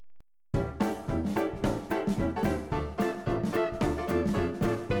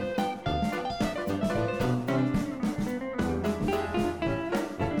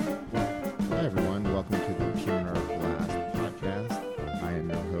everyone. Welcome to the Human Art Blast podcast. I am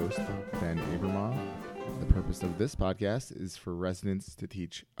your host, Ben Abramoff. The purpose of this podcast is for residents to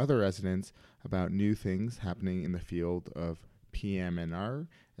teach other residents about new things happening in the field of PM&R,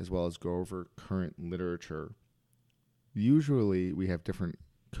 as well as go over current literature. Usually we have different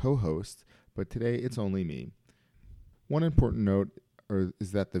co-hosts, but today it's only me. One important note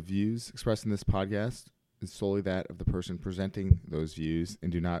is that the views expressed in this podcast is solely that of the person presenting those views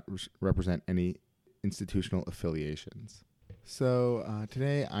and do not represent any institutional affiliations. So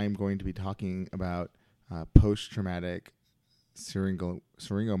today I'm going to be talking about post-traumatic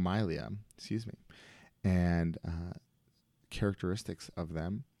syringomyelia, and characteristics of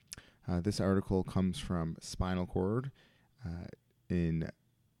them. This article comes from Spinal Cord in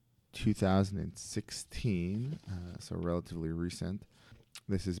 2016, so relatively recent.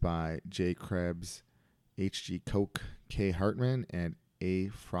 This is by J. Krebs, H.G. Koch, K. Hartman, and A.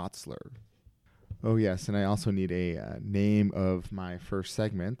 Frotzler. Oh, yes, and I also need a name of my first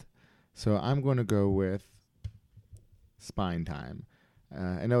segment. So I'm going to go with Spine Time.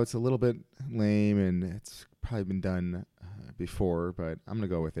 I know it's a little bit lame, and it's probably been done before, but I'm going to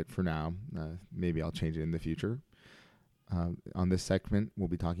go with it for now. Maybe I'll change it in the future. On this segment, we'll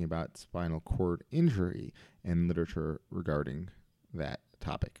be talking about spinal cord injury and literature regarding that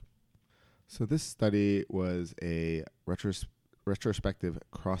topic. So this study was a retrospective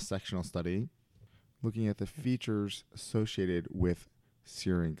cross-sectional study looking at the features associated with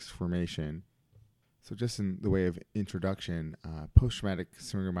syrinx formation. So just in the way of introduction, post-traumatic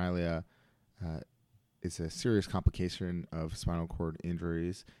syringomyelia is a serious complication of spinal cord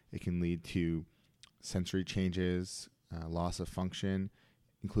injuries. It can lead to sensory changes, loss of function,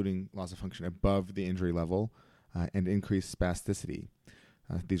 including loss of function above the injury level, and increased spasticity.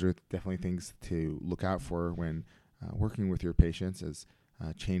 These are definitely things to look out for when working with your patients, as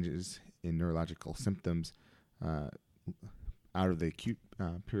changes in neurological symptoms out of the acute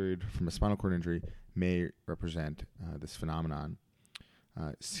period from a spinal cord injury may represent this phenomenon.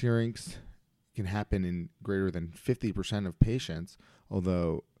 Syrinx can happen in greater than 50% of patients,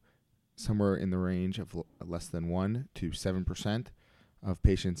 although somewhere in the range of less than 1 to 7% of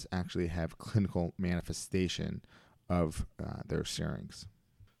patients actually have clinical manifestation of their syrinx.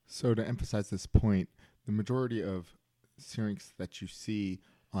 So to emphasize this point, the majority of syrinx that you see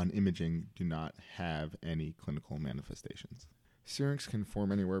on imaging do not have any clinical manifestations. Syrinx can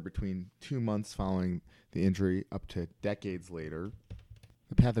form anywhere between 2 months following the injury up to decades later.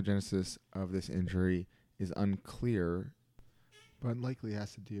 The pathogenesis of this injury is unclear, but likely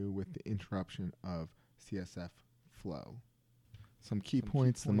has to do with the interruption of CSF flow. Some key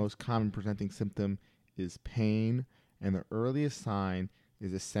points. The most common presenting symptom is pain, and the earliest sign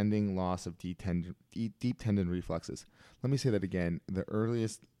is ascending loss of deep tendon reflexes. Let me say that again. The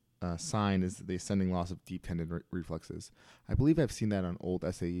earliest sign is the ascending loss of deep tendon reflexes. I believe I've seen that on old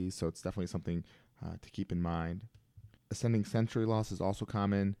SAEs, so it's definitely something to keep in mind. Ascending sensory loss is also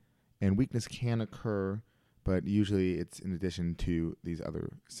common, and weakness can occur, but usually it's in addition to these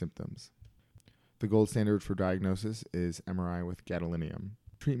other symptoms. The gold standard for diagnosis is MRI with gadolinium.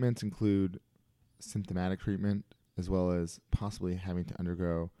 Treatments include symptomatic treatment, as well as possibly having to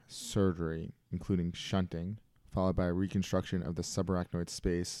undergo surgery, including shunting, followed by reconstruction of the subarachnoid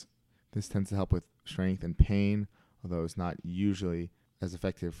space. This tends to help with strength and pain, although it's not usually as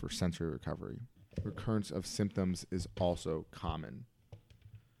effective for sensory recovery. Recurrence of symptoms is also common.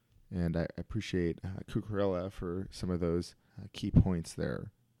 And I appreciate Cucurella for some of those key points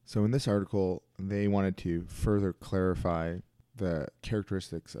there. So in this article, they wanted to further clarify the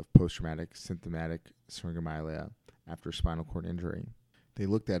characteristics of post-traumatic symptomatic syringomyelia after spinal cord injury. They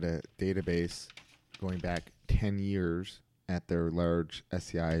looked at a database going back 10 years at their large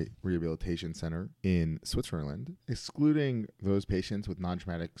SCI rehabilitation center in Switzerland. Excluding those patients with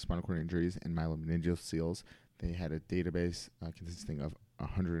non-traumatic spinal cord injuries and myelomeningeal seals, they had a database consisting of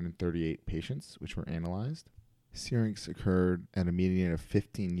 138 patients, which were analyzed. Syrinx occurred at a median of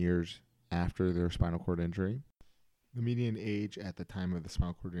 15 years after their spinal cord injury. The median age at the time of the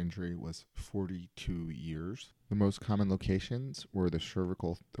spinal cord injury was 42 years. The most common locations were the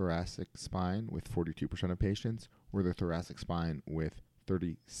cervical thoracic spine with 42% of patients, or the thoracic spine with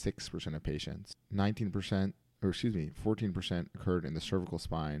 36% of patients. 14% occurred in the cervical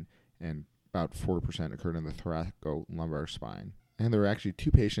spine, and about 4% occurred in the thoracolumbar spine. And there were actually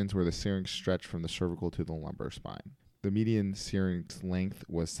 2 patients where the syrinx stretched from the cervical to the lumbar spine. The median syrinx length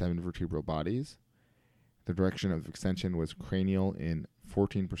was 7 vertebral bodies. The direction of extension was cranial in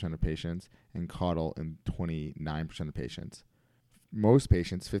 14% of patients, and caudal in 29% of patients. Most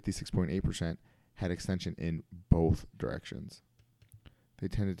patients, 56.8%, had extension in both directions. They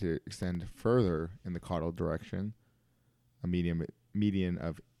tended to extend further in the caudal direction, a median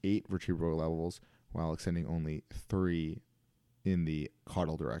of 8 vertebral levels, while extending only 3 in the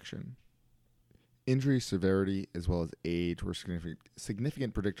caudal direction. Injury severity as well as age were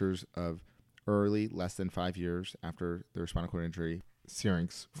significant predictors of early, less than 5 years after their spinal cord injury,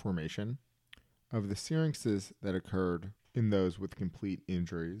 syrinx formation. Of the syrinxes that occurred in those with complete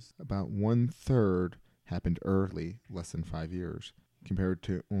injuries, about 1/3 happened early, less than 5 years, compared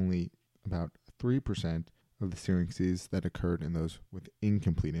to only about 3% of the syrinxes that occurred in those with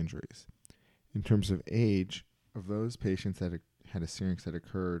incomplete injuries. In terms of age, of those patients that had a syrinx that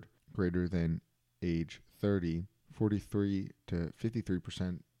occurred greater than age 30, 43 to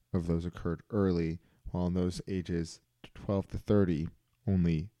 53% of those occurred early, while in those ages 12 to 30,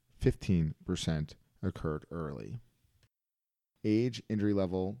 only 15% occurred early. Age, injury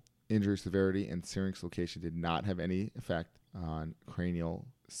level, injury severity, and syrinx location did not have any effect on cranial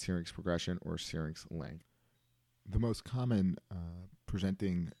syrinx progression or syrinx length. The most common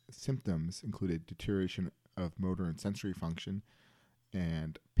presenting symptoms included deterioration of motor and sensory function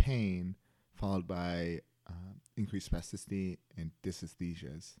and pain, followed by increased spasticity and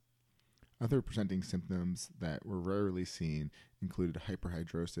dysesthesias. Other presenting symptoms that were rarely seen included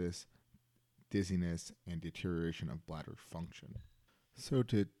hyperhidrosis, dizziness, and deterioration of bladder function. So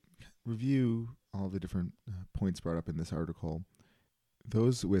to review all the different points brought up in this article,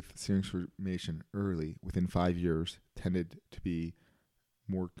 those with syrinx formation early, within 5 years, tended to be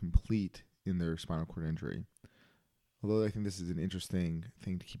more complete in their spinal cord injury. Although I think this is an interesting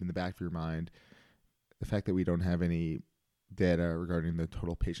thing to keep in the back of your mind, the fact that we don't have any data regarding the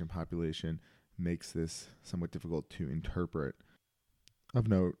total patient population makes this somewhat difficult to interpret. Of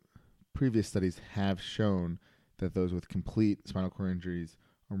note, previous studies have shown that those with complete spinal cord injuries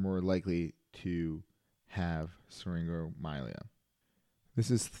are more likely to have syringomyelia.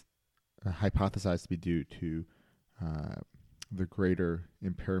 This is hypothesized to be due to the greater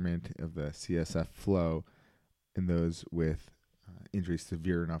impairment of the CSF flow in those with injuries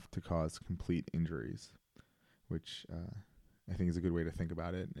severe enough to cause complete injuries, which I think is a good way to think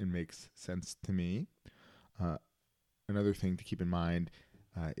about it. It makes sense to me. Another thing to keep in mind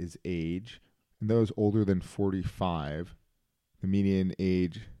is age. In those older than 45, the median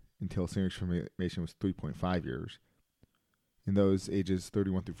age until syrinx formation was 3.5 years. In those ages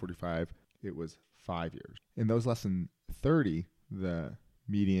 31 through 45, it was 5 years. In those less than 30, the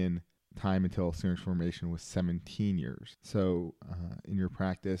median time until syrinx formation was 17 years. So in your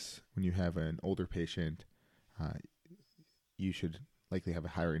practice, when you have an older patient, you should likely have a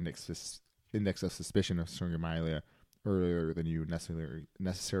higher index of suspicion of syringomyelia earlier than you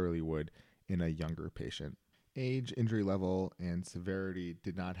necessarily would in a younger patient. Age, injury level, and severity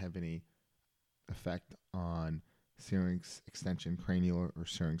did not have any effect on syrinx extension, cranial, or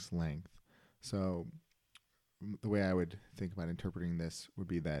syrinx length. So the way I would think about interpreting this would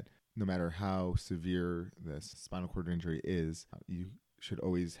be that no matter how severe this spinal cord injury is, you should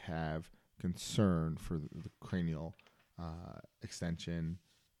always have concern for the cranial extension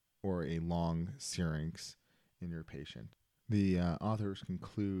or a long syrinx in your patient. The authors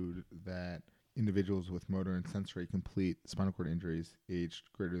conclude that individuals with motor and sensory complete spinal cord injuries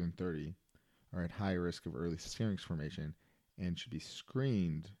aged greater than 30 are at high risk of early syrinx formation and should be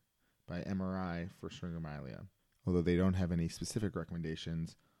screened by MRI for syringomyelia, although they don't have any specific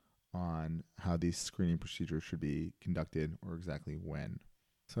recommendations on how these screening procedures should be conducted or exactly when.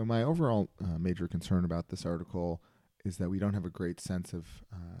 So my overall major concern about this article is that we don't have a great sense of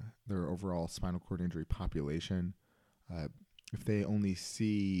their overall spinal cord injury population. If they only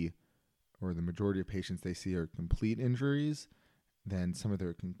see, or the majority of patients they see are complete injuries, then some of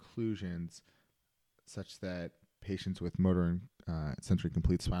their conclusions, such that patients with motor and sensory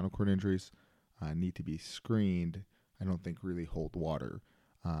complete spinal cord injuries need to be screened, I don't think really hold water.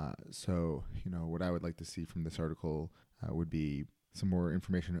 So, what I would like to see from this article would be some more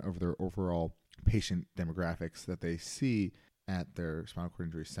information over their overall patient demographics that they see at their spinal cord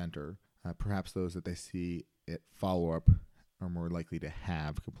injury center. Perhaps those that they see at follow-up are more likely to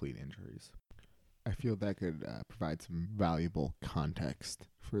have complete injuries. I feel that could provide some valuable context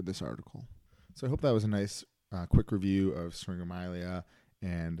for this article. So I hope that was a nice quick review of syringomyelia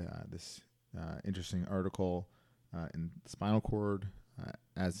and this interesting article in spinal cord.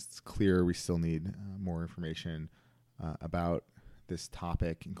 As it's clear, we still need more information about this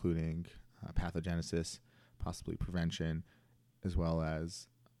topic, including pathogenesis, possibly prevention, as well as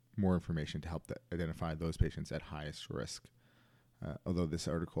more information to help identify those patients at highest risk. although this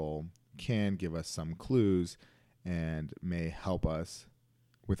article can give us some clues and may help us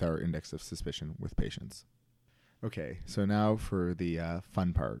with our index of suspicion with patients. Okay, so now for the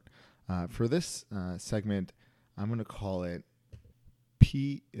fun part. For this segment, I'm going to call it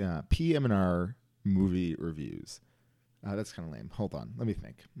PM&R movie reviews. That's kind of lame. Hold on, let me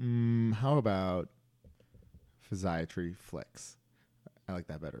think. How about Physiatry Flicks? I like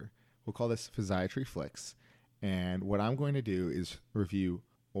that better. We'll call this Physiatry Flicks. And what I'm going to do is review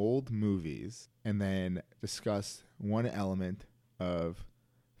old movies and then discuss one element of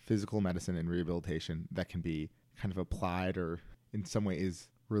physical medicine and rehabilitation that can be kind of applied or in some way is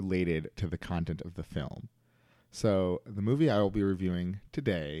related to the content of the film. So the movie I will be reviewing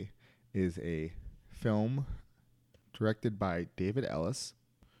today is a film directed by David Ellis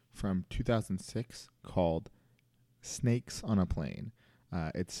from 2006 called Snakes on a Plane.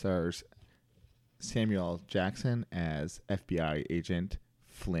 It stars Samuel L. Jackson as FBI agent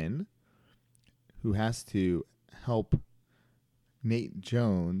Flynn, who has to help Nate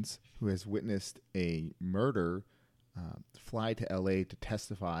Jones, who has witnessed a murder, fly to LA to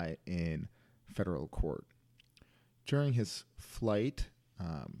testify in federal court. During his flight,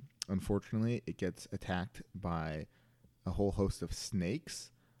 unfortunately, it gets attacked by a whole host of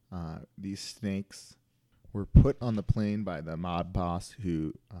snakes. These snakes were put on the plane by the mob boss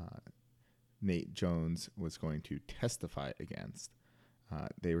who Nate Jones was going to testify against.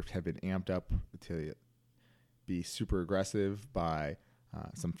 They have been amped up to be super aggressive by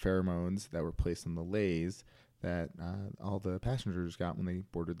some pheromones that were placed on the leis that all the passengers got when they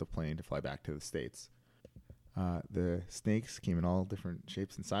boarded the plane to fly back to the States. The snakes came in all different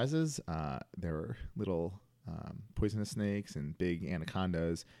shapes and sizes. There were little poisonous snakes and big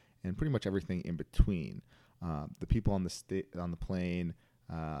anacondas and pretty much everything in between. The people on the plane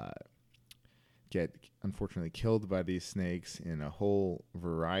get unfortunately killed by these snakes in a whole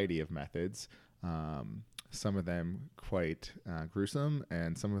variety of methods. Some of them quite gruesome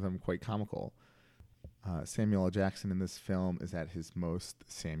and some of them quite comical. Samuel L. Jackson in this film is at his most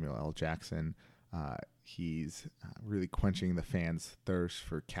Samuel L. Jackson. He's really quenching the fans' thirst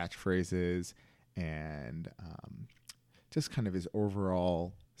for catchphrases and just kind of his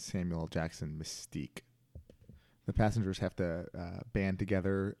overall Samuel L. Jackson mystique. The passengers have to band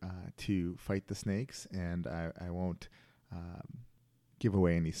together to fight the snakes, and I won't give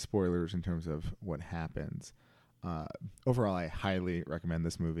away any spoilers in terms of what happens. Overall, I highly recommend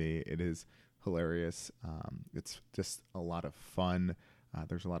this movie. It is hilarious. It's just a lot of fun.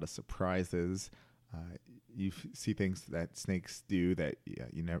 There's a lot of surprises. You see things that snakes do that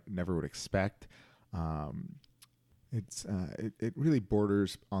you never would expect. It really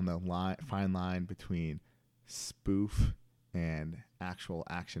borders on the fine line between spoof and actual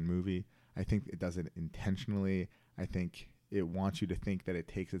action movie. I think it does it intentionally. I think it wants you to think that it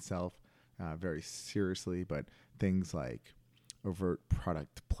takes itself very seriously, but things like overt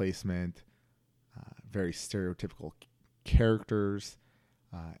product placement, very stereotypical characters,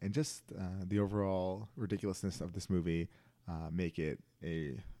 and just the overall ridiculousness of this movie make it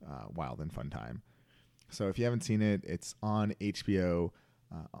a wild and fun time. So if you haven't seen it, it's on HBO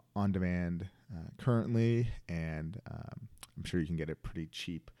on demand currently, and I'm sure you can get it pretty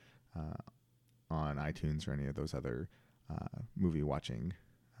cheap on iTunes or any of those other movie watching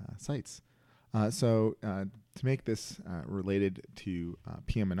sites. So to make this related to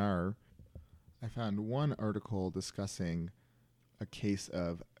PM&R, I found one article discussing a case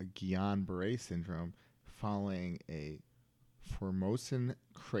of a Guillain-Barré syndrome following a Formosan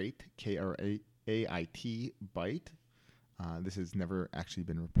krait, K-R-A-I-T, bite. This has never actually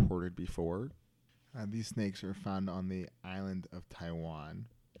been reported before. These snakes are found on the island of Taiwan.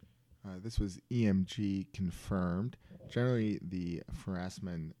 This was EMG confirmed. Generally, the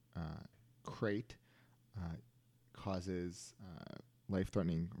Formosan krait causes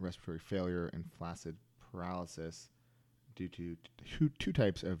life-threatening respiratory failure and flaccid paralysis due to two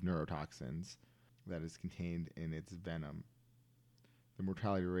types of neurotoxins that is contained in its venom. The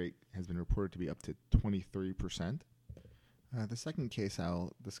mortality rate has been reported to be up to 23%. The second case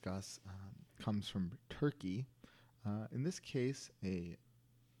I'll discuss comes from Turkey. In this case, a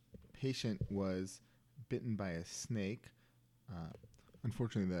patient was bitten by a snake.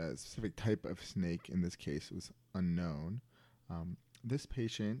 Unfortunately, the specific type of snake in this case was unknown. This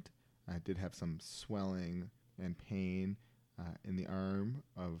patient did have some swelling and pain in the arm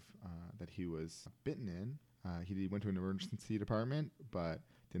of that he was bitten in. He went to an emergency department, but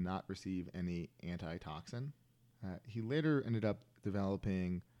did not receive any antitoxin. He later ended up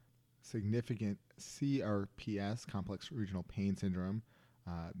developing significant CRPS, complex regional pain syndrome.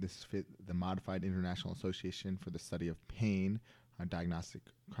 This fit the Modified International Association for the Study of Pain, diagnostic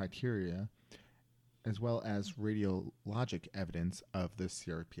criteria, as well as radiologic evidence of the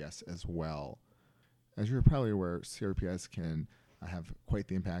CRPS as well. As you're probably aware, CRPS can have quite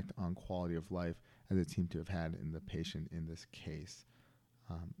the impact on quality of life, as it seemed to have had in the patient in this case.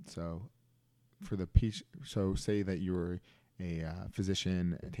 So say that you were a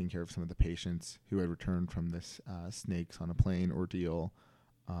physician taking care of some of the patients who had returned from this snakes on a plane ordeal,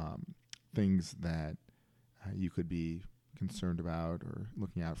 things that you could be concerned about or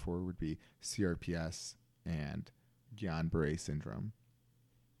looking out for would be CRPS and Guillain-Barré syndrome.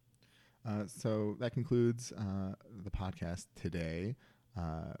 So that concludes the podcast today.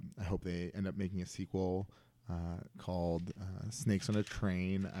 I hope they end up making a sequel called Snakes on a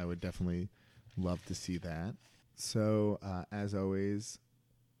Train. I would definitely love to see that. So as always,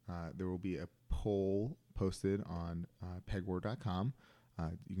 there will be a poll posted on pegwar.com.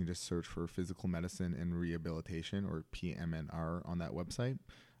 You can just search for physical medicine and rehabilitation, or PMNR, on that website.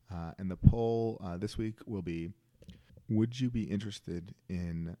 And the poll this week will be, would you be interested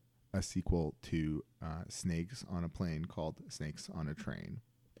in a sequel to Snakes on a Plane called Snakes on a Train?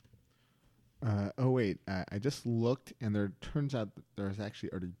 I just looked, and there turns out that there's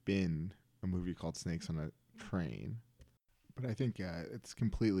actually already been a movie called Snakes on a Train. But I think it's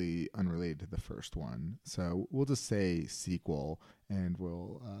completely unrelated to the first one. So we'll just say sequel, and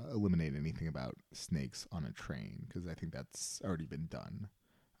we'll eliminate anything about Snakes on a Train, because I think that's already been done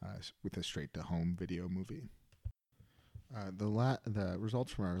with a straight-to-home video movie. The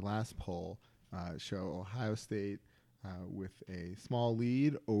results from our last poll show Ohio State with a small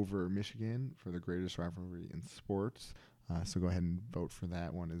lead over Michigan for the greatest rivalry in sports. So go ahead and vote for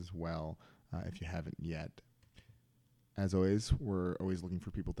that one as well if you haven't yet. As always, we're always looking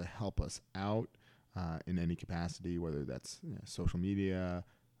for people to help us out in any capacity, whether that's social media,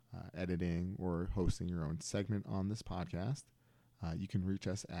 editing, or hosting your own segment on this podcast. You can reach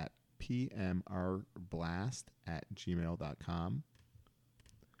us at pmrblast@gmail.com.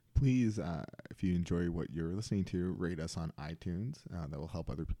 Please, if you enjoy what you're listening to, rate us on iTunes. That will help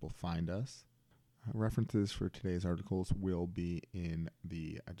other people find us. References for today's articles will be in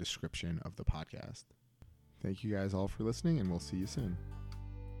the description of the podcast. Thank you guys all for listening, and we'll see you soon.